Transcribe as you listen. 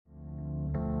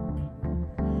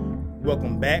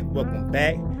Welcome back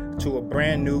to a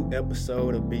brand new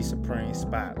episode of Be Supreme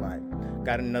Spotlight.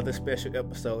 Got another special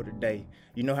episode today.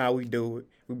 You know how we do it.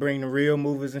 We bring the real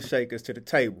movers and shakers to the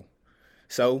table.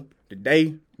 So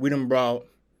today we done brought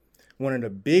one of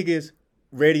the biggest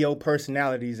radio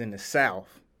personalities in the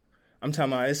South. I'm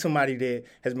talking about it's somebody that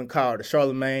has been called the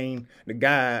Charlemagne, the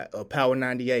guy of Power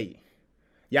 98.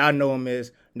 Y'all know him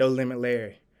as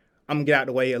NoLimitLarry. I'm going to get out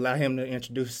the way, allow him to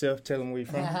introduce himself, tell him where he's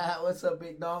from. What's up,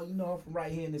 big dog? You know I'm from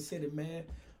right here in the city, man.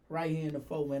 Right here in the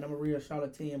folk, man. I'm a real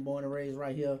Charlatan, born and raised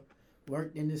right here.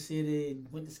 Worked in the city,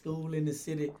 went to school in the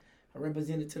city. I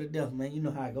represented to the death, man. You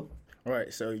know how I go. All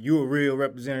right, so you a real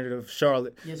representative of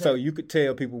Charlotte. Yes, sir. So you could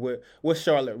tell people what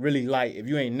Charlotte really like. If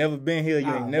you ain't never been here,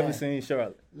 you ain't never seen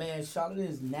Charlotte. Man, Charlotte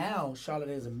is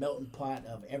a melting pot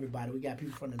of everybody. We got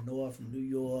people from the north, from New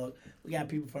York. We got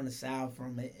people from the south,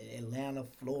 from Atlanta,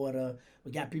 Florida.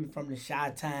 We got people from the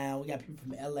Chi-Town. We got people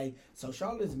from L.A. So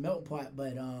Charlotte is a melting pot.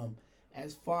 But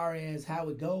as far as how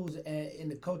it goes in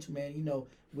the culture, man, you know,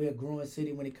 we're a growing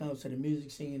city when it comes to the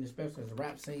music scene, especially the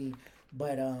rap scene.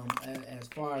 But as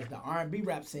far as the R&B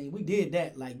rap scene, we did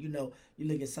that. Like, you know, you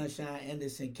look at Sunshine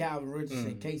Anderson, Calvin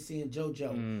Richardson, KC and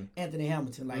JoJo, Anthony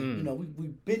Hamilton. Like, you know,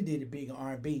 we've been did it big in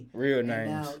R&B. Real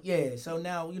names. So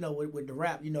now, you know, with the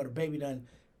rap, you know, the baby done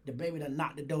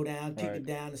knocked the door down, kicked it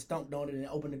down, and stomped on it, and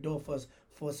opened the door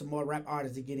for some more rap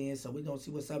artists to get in. So we're gonna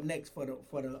see what's up next for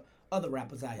the other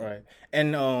rappers out here. Right.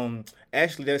 And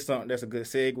actually, that's a good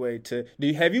segue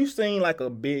to. Have you seen like a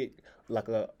big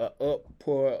a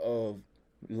uppour of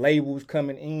labels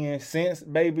coming in since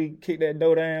Baby kicked that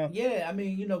door down? Yeah, I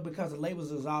mean, you know, because the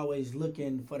labels is always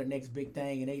looking for the next big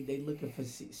thing, and they looking for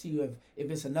see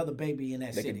if it's another Baby in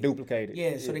that city. They can duplicate it.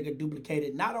 Yeah, so they can duplicate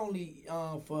it not only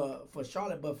for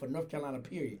Charlotte but for North Carolina.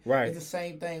 Period. Right. It's the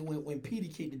same thing when Petey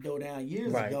kicked the door down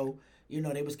years ago. You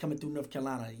know, they was coming through North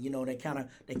Carolina. You know, they kind of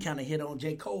hit on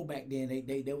J. Cole back then.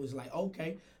 They was like,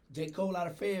 okay, J. Cole out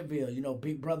of Fayetteville. You know,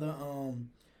 Big Brother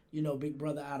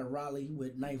out of Raleigh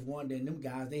with Ninth Wonder and them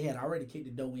guys, they had already kicked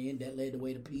the door in. That led the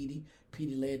way to Petey.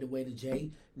 Petey led the way to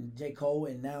J. Cole,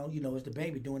 and now, you know, it's the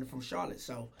Baby doing it from Charlotte.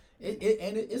 So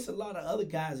it's a lot of other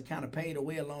guys that kind of paid the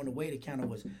way along the way that kind of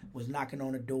was knocking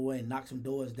on the door and knocked some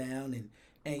doors down,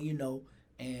 and you know,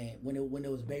 and when it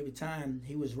was Baby time,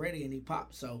 he was ready and he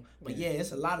popped. So, but yeah,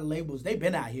 it's a lot of labels. They've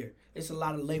been out here. It's a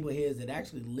lot of label heads that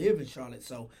actually live in Charlotte.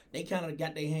 So they kind of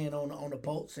got their hand on the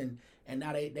pulse, and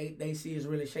now they see it's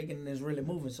really shaking and it's really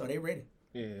moving. So they ready.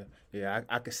 Yeah,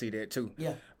 I could see that too.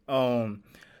 Yeah.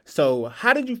 So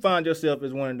how did you find yourself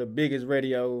as one of the biggest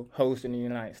radio hosts in the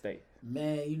United States?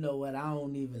 Man, you know what? I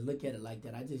don't even look at it like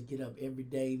that. I just get up every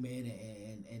day, man,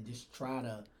 and just try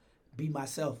to be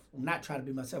myself. Not try to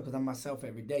be myself because I'm myself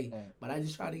every day, but I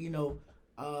just try to, you know,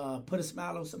 put a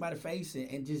smile on somebody's face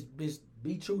and just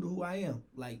be true to who I am.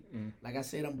 Like I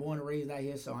said, I'm born and raised out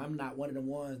here, so I'm not one of the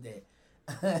ones that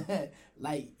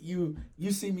like you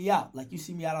see me out. Like you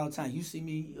see me out all the time. You see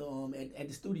me at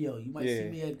the studio. You might see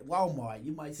me at Walmart.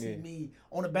 You might see me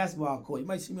on the basketball court. You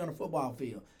might see me on the football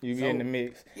field. You be in the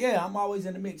mix. Yeah, I'm always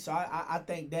in the mix. So I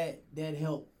think that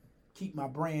helped keep my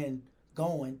brand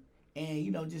going. And,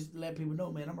 you know, just let people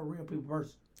know, man, I'm a real people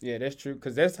person. Yeah, that's true.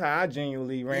 Because that's how I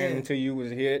genuinely ran into you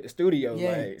was here at the studio.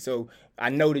 Yeah. Like, so I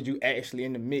know that you actually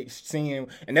in the mix seeing.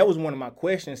 And that was one of my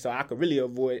questions. So I could really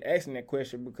avoid asking that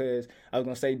question because I was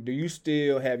going to say, do you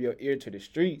still have your ear to the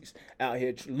streets out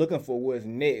here looking for what's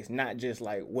next, not just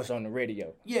like what's on the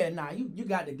radio? Yeah, you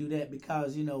got to do that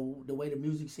because, you know, the way the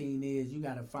music scene is, you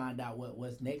got to find out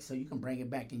what's next so you can bring it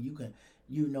back and you can,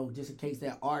 you know, just in case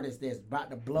that artist that's about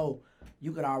to blow,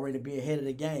 you could already be ahead of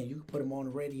the game. You could put them on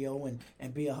the radio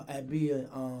and be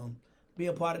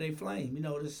a part of their flame. You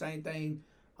know, the same thing.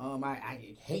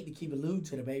 I hate to keep alluding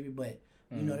to the Baby, but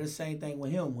you know, the same thing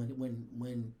with him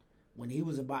when he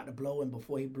was about to blow and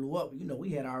before he blew up. You know, we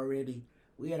had already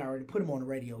put him on the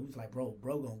radio. He was like, bro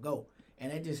gonna go.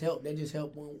 And that just helped.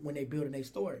 When they building their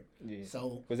story. Yeah.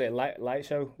 So was that light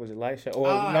show? Was it light show? Or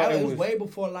no, it was way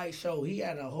before light show. He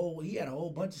had a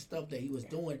whole bunch of stuff that he was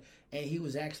doing, and he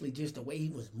was actually just the way he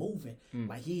was moving.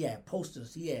 Like he had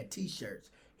posters, he had T-shirts,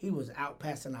 he was out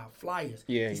passing out flyers.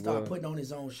 Yeah, he started putting on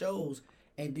his own shows,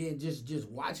 and then just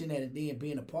watching that and then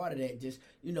being a part of that, just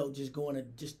you know, just going to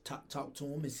just talk to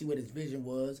him and see what his vision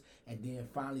was, and then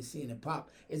finally seeing it pop.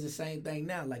 It's the same thing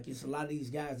now. Like it's a lot of these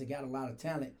guys that got a lot of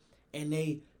talent. And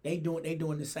they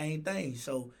doing the same thing.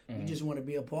 So you just want to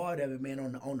be a part of it, man,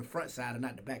 on the front side and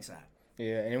not the back side.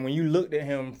 Yeah, and when you looked at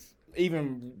him,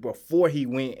 even before he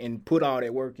went and put all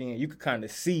that work in, you could kind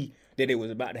of see that it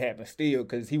was about to happen still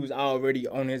because he was already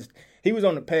he was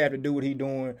on the path to do what he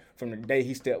doing from the day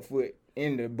he stepped foot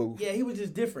in the booth. Yeah, he was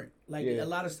just different. Like a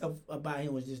lot of stuff about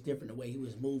him was just different. The way he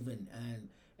was moving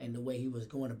and the way he was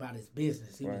going about his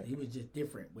business. He was just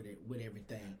different with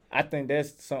everything. I think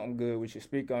that's something good we should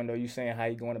speak on, though. You saying how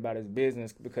he going about his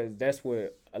business, because that's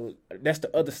the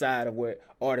other side of what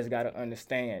artists got to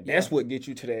understand. That's what gets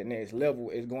you to that next level,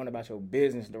 is going about your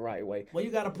business the right way. Well, you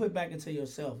got to put back into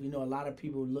yourself. You know, a lot of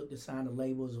people look to sign the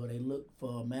labels, or they look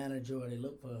for a manager, or they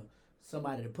look for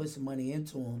somebody to put some money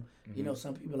into them. Mm-hmm. You know,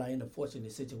 some people are in a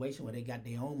fortunate situation where they got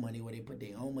their own money, where they put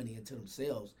their own money into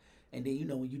themselves. And then, you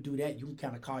know, when you do that, you can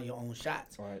kind of call your own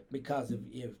shots. Right. Because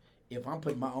if I'm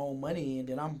putting my own money in,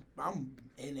 then I'm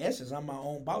in essence, I'm my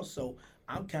own boss. So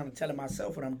I'm kind of telling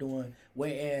myself what I'm doing.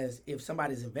 Whereas if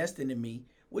somebody's investing in me,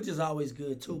 which is always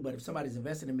good too, but if somebody's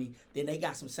investing in me, then they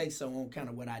got some say-so on kind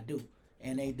of what I do.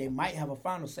 And they might have a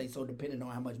final say-so depending on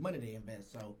how much money they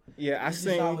invest. So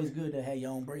it's always good to have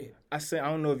your own bread. I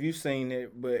don't know if you've seen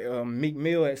it, but Meek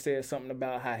Mill had said something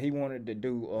about how he wanted to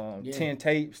do 10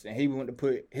 tapes, and he wanted to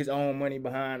put his own money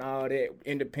behind all that,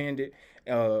 independent,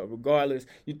 regardless.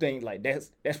 You think like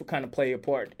that's what kind of play a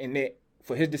part in that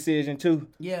for his decision too?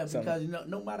 Yeah, because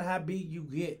no matter how big you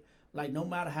get, like no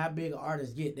matter how big an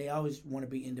artist get, they always want to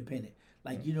be independent.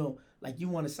 Like like you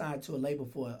want to sign to a label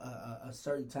for a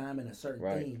certain time and a certain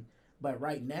thing. But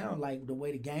right now, like the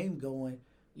way the game going,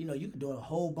 you know, you can do a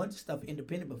whole bunch of stuff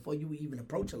independent before you even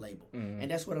approach a label. Mm-hmm.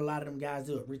 And that's what a lot of them guys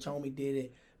do. Rich Homie did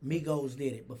it. Migos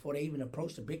did it. Before they even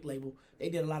approached a big label, they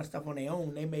did a lot of stuff on their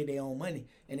own. They made their own money,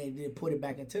 and they did put it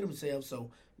back into themselves. So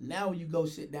now when you go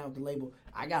sit down with the label,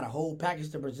 I got a whole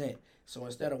package to present. So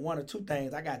instead of one or two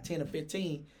things, I got 10 or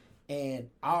 15. And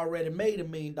I already made $1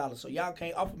 million, so y'all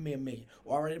can't offer me $1 million.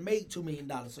 Or already made $2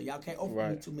 million, so y'all can't offer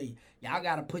me $2 million. Y'all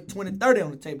got to put 20, 30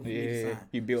 on the table for me to sign.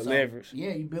 You build leverage.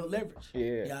 Yeah, you build leverage.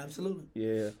 Yeah, absolutely.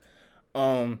 Yeah.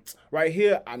 Right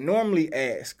here, I normally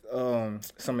ask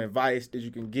some advice that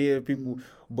you can give people,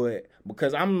 but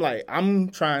because I'm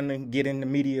trying to get in the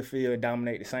media field,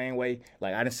 dominate the same way.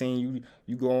 Like I done seen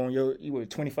you go on your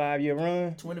 25-year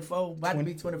run. 24, about to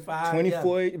be 25.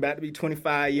 24, about to be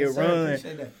 25-year run.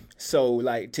 Appreciate that. So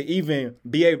like to even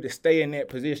be able to stay in that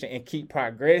position and keep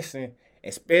progressing,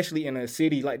 especially in a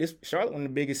city like this, Charlotte, one of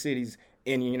the biggest cities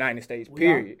in the United States.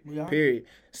 Period. Period.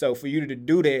 So for you to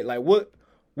do that, like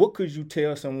what could you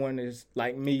tell someone that's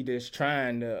like me that's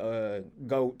trying to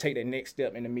go take that next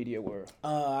step in the media world?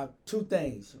 Two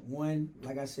things. One,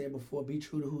 like I said before, be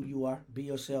true to who you are. Be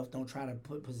yourself. Don't try to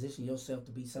position yourself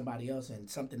to be somebody else and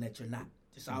something that you're not.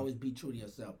 Just always be true to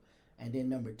yourself. And then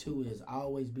number two is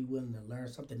always be willing to learn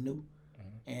something new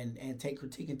and take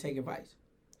critique and take advice.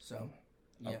 So,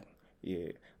 yeah. Oh, yeah.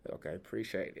 Okay.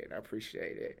 Appreciate it. I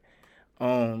appreciate it.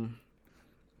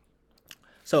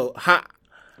 So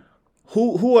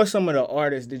Who are some of the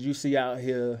artists that you see out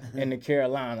here in the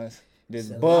Carolinas that's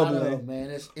bubbling? Man,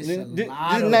 it's a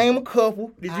lot. Just name a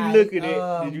couple. Did you look at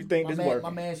it? Did you think this worked? My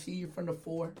man, she from the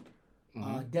 4.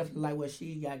 Definitely like what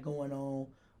she got going on.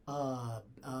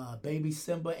 Baby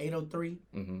Simba 803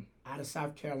 out of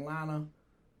South Carolina.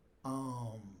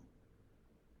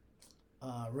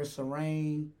 Rissa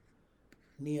Rain,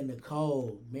 Nia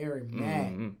Nicole, Mary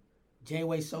Mack,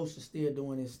 J-Way Social still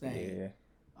doing his thing. Yeah.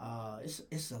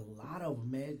 It's a lot of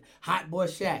them, man. Hot Boy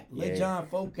Shaq, Lil Jon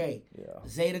 4K,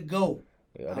 Zeta Go,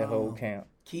 that whole camp.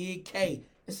 Kid K.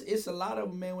 It's a lot of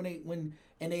them, man.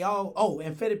 And they all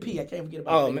and Fetty P. I can't forget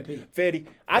about Fetty P. Fetty.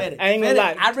 I ain't gonna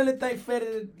lie. I really think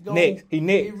Fetty next.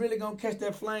 He really gonna catch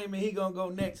that flame and he gonna go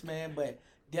next, man. But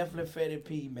definitely Fetty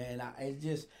P, man.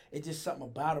 It's just something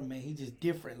about him, man. He just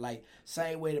different. Like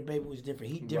same way the baby was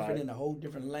different. He different in a whole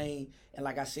different lane. And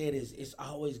like I said, it's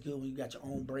always good when you got your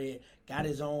own bread. Got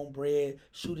his own bread.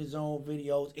 Shoot his own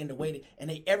videos in the way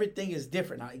everything is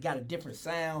different. Now he got a different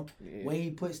sound. Way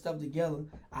he put stuff together.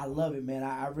 I love it, man.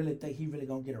 I really think he really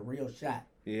gonna get a real shot.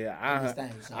 Yeah, I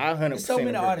 100%. There's so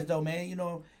many artists though, man. You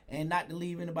know, and not to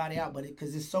leave anybody out, but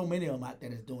because there's so many of them out there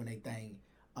that's doing their thing.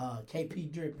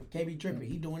 KB Drippy,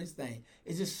 he doing his thing.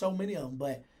 It's just so many of them,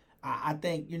 but I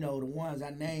think, you know, the ones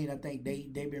I named, I think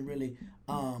they've been really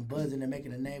buzzing and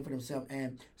making a name for themselves.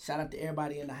 And shout out to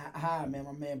everybody in the high, man.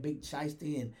 My man Big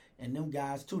Shiesty and them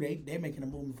guys too. They making a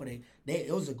movement for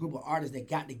it was a group of artists that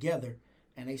got together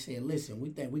and they said, listen, we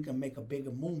think we can make a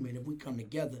bigger movement if we come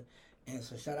together. And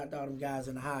so shout out to all them guys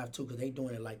in the Hive too, because they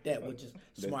doing it like that, which is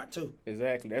smart too.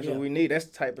 Exactly. That's what we need. That's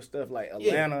the type of stuff like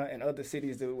Atlanta and other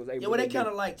cities that was able to do. Yeah, well, they kind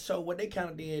of like, so what they kind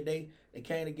of did, they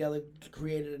came together,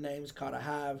 created a name. It's called a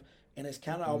Hive, and it's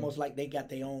kind of almost like they got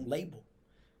their own label.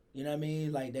 You know what I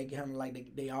mean? Like they kind of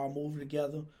like they all move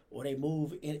together, or they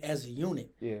move in as a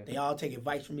unit. Yeah. They all take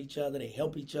advice from each other. They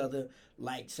help each other.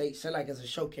 Like say like it's a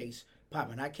showcase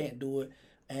popping. I can't do it.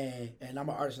 and I'm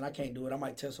an artist and I can't do it, I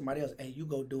might tell somebody else, hey, you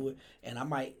go do it. And I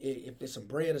might, if there's some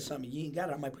bread or something you ain't got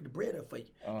it, I might put the bread up for you.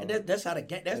 And that's how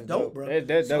that's dope, bro.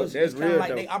 That's so dope. That's real like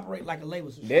dope. They operate like a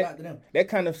label, so shout out to them. That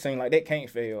kind of seem like that can't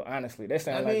fail, honestly. That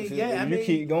sounds if you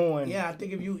keep going. Yeah, I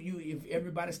think if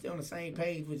everybody's still on the same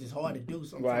page, which is hard to do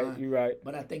sometimes. Right, you're right.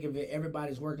 But I think if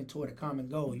everybody's working toward a common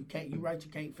goal, you can't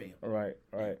fail. Right.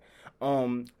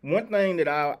 One thing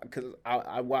that because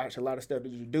I watch a lot of stuff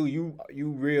that you do, you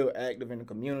real active in the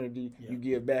community. Yeah. You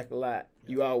give back a lot.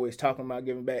 Yeah. You always talking about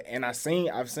giving back. And I've seen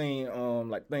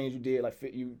like things you did, like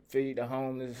you feed the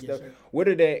homeless and stuff. Sir. Where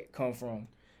did that come from?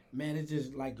 Man, it's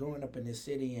just like growing up in this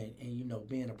city and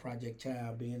being a project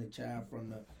child, being a child from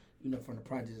the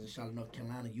projects in Charlotte, North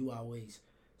Carolina. You always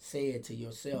said to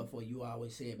yourself, or you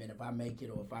always said, man, if I make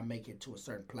it to a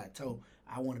certain plateau,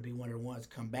 I want to be one of the ones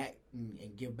to come back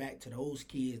and give back to those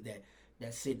kids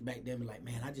that sit back there and be like,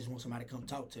 man, I just want somebody to come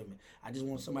talk to me. I just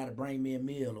want somebody to bring me a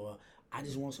meal, or I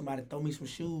just want somebody to throw me some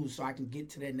shoes so I can get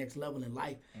to that next level in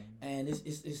life. Mm-hmm. And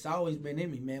it's always been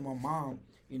in me, man. My mom,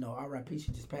 R.I.P.,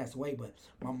 she just passed away, but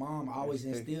my mom always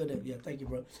instilled that. Yeah, thank you,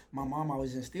 bro. My mom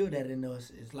always instilled that in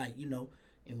us. It's like,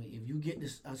 if you get to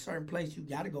a certain place, you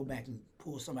got to go back and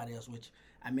pull somebody else with you.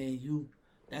 I mean,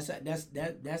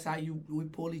 that's how we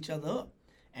pull each other up,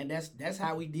 and that's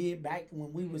how we did back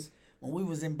when we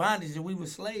was in bondage and we were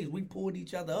slaves. We pulled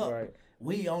each other up. Right.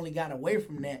 We only got away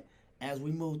from that as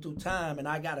we moved through time. And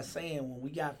I got a saying: when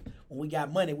we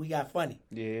got money, we got funny.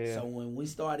 Yeah. So when we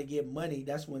started to get money,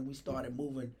 that's when we started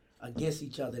moving against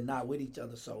each other, not with each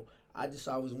other. So I just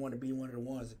always want to be one of the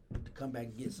ones to come back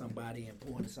and get somebody and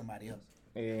pour into somebody else.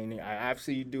 And I've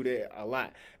seen you do that a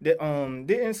lot.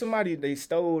 Didn't somebody they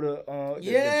stole the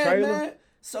trailer? Man.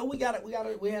 So we had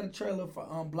a trailer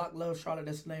for Block Love Charlotte.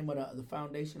 That's the name of the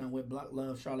foundation. I'm with Block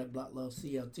Love Charlotte, Block Love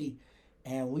CLT,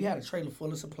 and we had a trailer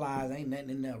full of supplies. Ain't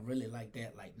nothing in there really like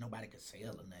that. Like nobody could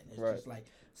sell or nothing. It's just like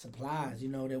supplies,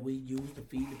 that we use to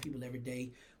feed the people every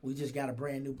day. We just got a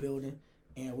brand new building,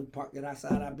 and we parked it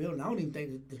outside our building. I don't even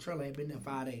think the trailer had been there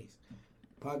 5 days.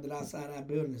 Parked it outside our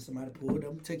building, and somebody pulled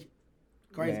up and took it.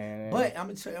 Crazy. Man. But I'm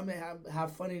gonna tell you, how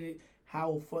funny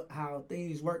how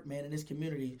things work, man, in this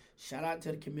community. Shout out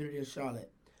to the community of Charlotte.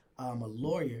 A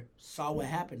lawyer saw what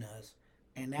happened to us,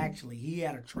 and actually he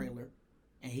had a trailer,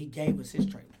 and he gave us his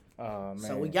trailer. Oh man!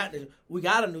 So we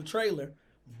got a new trailer,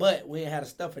 but we ain't had the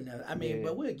stuff in there. I mean,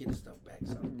 but we'll get the stuff back.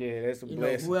 So yeah, that's a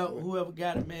blessing. Whoever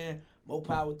got it, man, more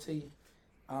power to you.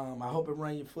 I hope it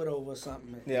run your foot over or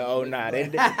something. Yeah,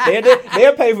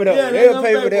 they'll pay for that. Yeah, they'll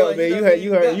pay for that, man.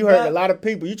 You hurt a lot of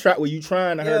people. You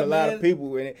trying to hurt a lot of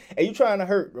people, and you trying to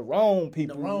hurt the wrong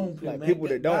people. The wrong people, like man. people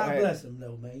that don't God have. Bless them,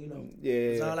 though, man.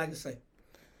 Yeah, that's all I can say.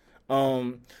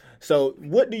 So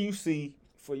what do you see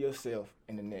for yourself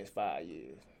in the next 5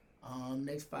 years?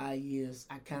 Next 5 years,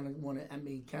 I kind of want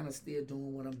to. Kind of still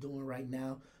doing what I'm doing right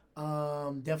now.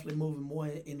 Definitely moving more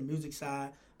in the music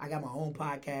side. I got my own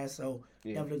podcast, so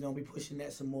definitely gonna be pushing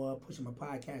that some more. Pushing my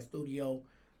podcast studio,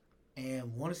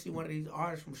 and want to see one of these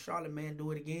artists from Charlotte, man, do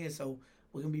it again. So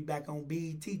we're gonna be back on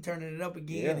BET, turning it up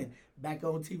again, and back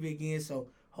on TV again. So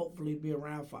hopefully be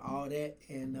around for all that.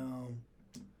 And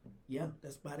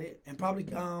that's about it. And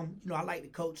probably I like to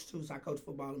coach too, so I coach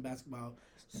football and basketball.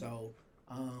 So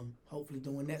hopefully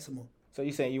doing that some more. So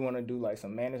you saying you want to do like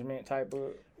some management type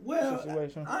of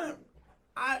situation?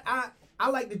 I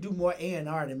like to do more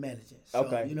A&R than managing. So,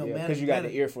 okay, because you got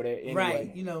the ear for that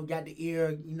anyway. Right, got the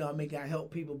ear. I help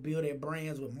people build their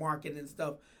brands with marketing and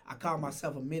stuff. I call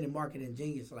myself a mini marketing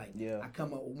genius. I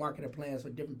come up with marketing plans for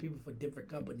different people for different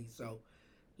companies. So,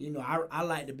 I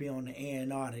like to be on the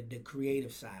A&R, the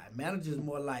creative side. Manager's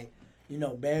more like,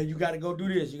 man, you got to go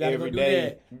do this. You got to go do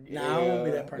that. Nah, I don't want to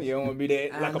be that person. You don't want to be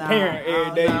that like a parent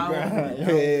every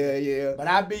day. Yeah. But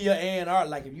I be your A&R.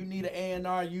 Like if you need an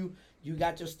A&R, you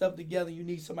got your stuff together. You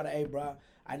need somebody. Hey, bro,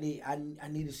 I need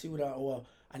to see what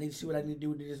I need to see what I need to do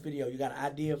with this video. You got an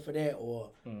idea for that, or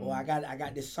I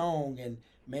got this song, and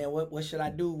man, what should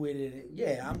I do with it?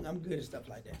 Yeah, I'm good at stuff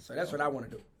like that. So that's what I want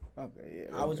to do. Okay,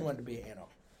 yeah. I always wanted to be an A&R.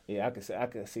 Yeah, I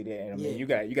could see that. And I mean, you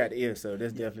got the ear, so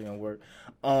that's definitely gonna work.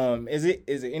 Is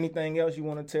it anything else you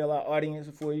want to tell our audience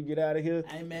before you get out of here?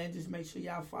 Hey man, just make sure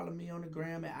y'all follow me on the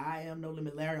gram at I am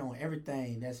NoLimitLarry on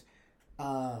everything. That's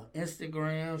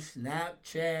Instagram,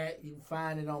 Snapchat. You can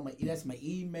find it that's my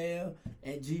email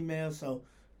at Gmail. So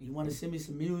you want to send me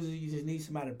some music, you just need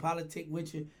somebody to politic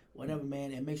with you, whatever,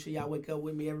 man. And make sure y'all wake up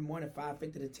with me every morning,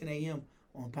 5:50 to 10 a.m.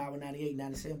 on Power 98,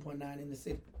 97.9 in the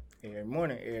city. Every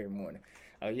morning.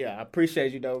 Oh, yeah. I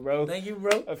appreciate you, though, bro. Thank you,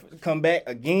 bro. Come back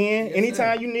again. Yes,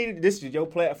 Anytime sir. you need it, this is your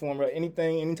platform, bro.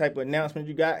 Anything, any type of announcement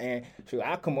you got, and sure,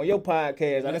 I'll come on your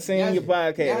podcast. I done seen your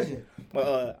podcast.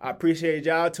 But I appreciate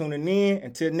y'all tuning in.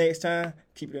 Until next time,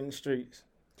 keep it in the streets.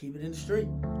 Keep it in the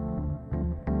street.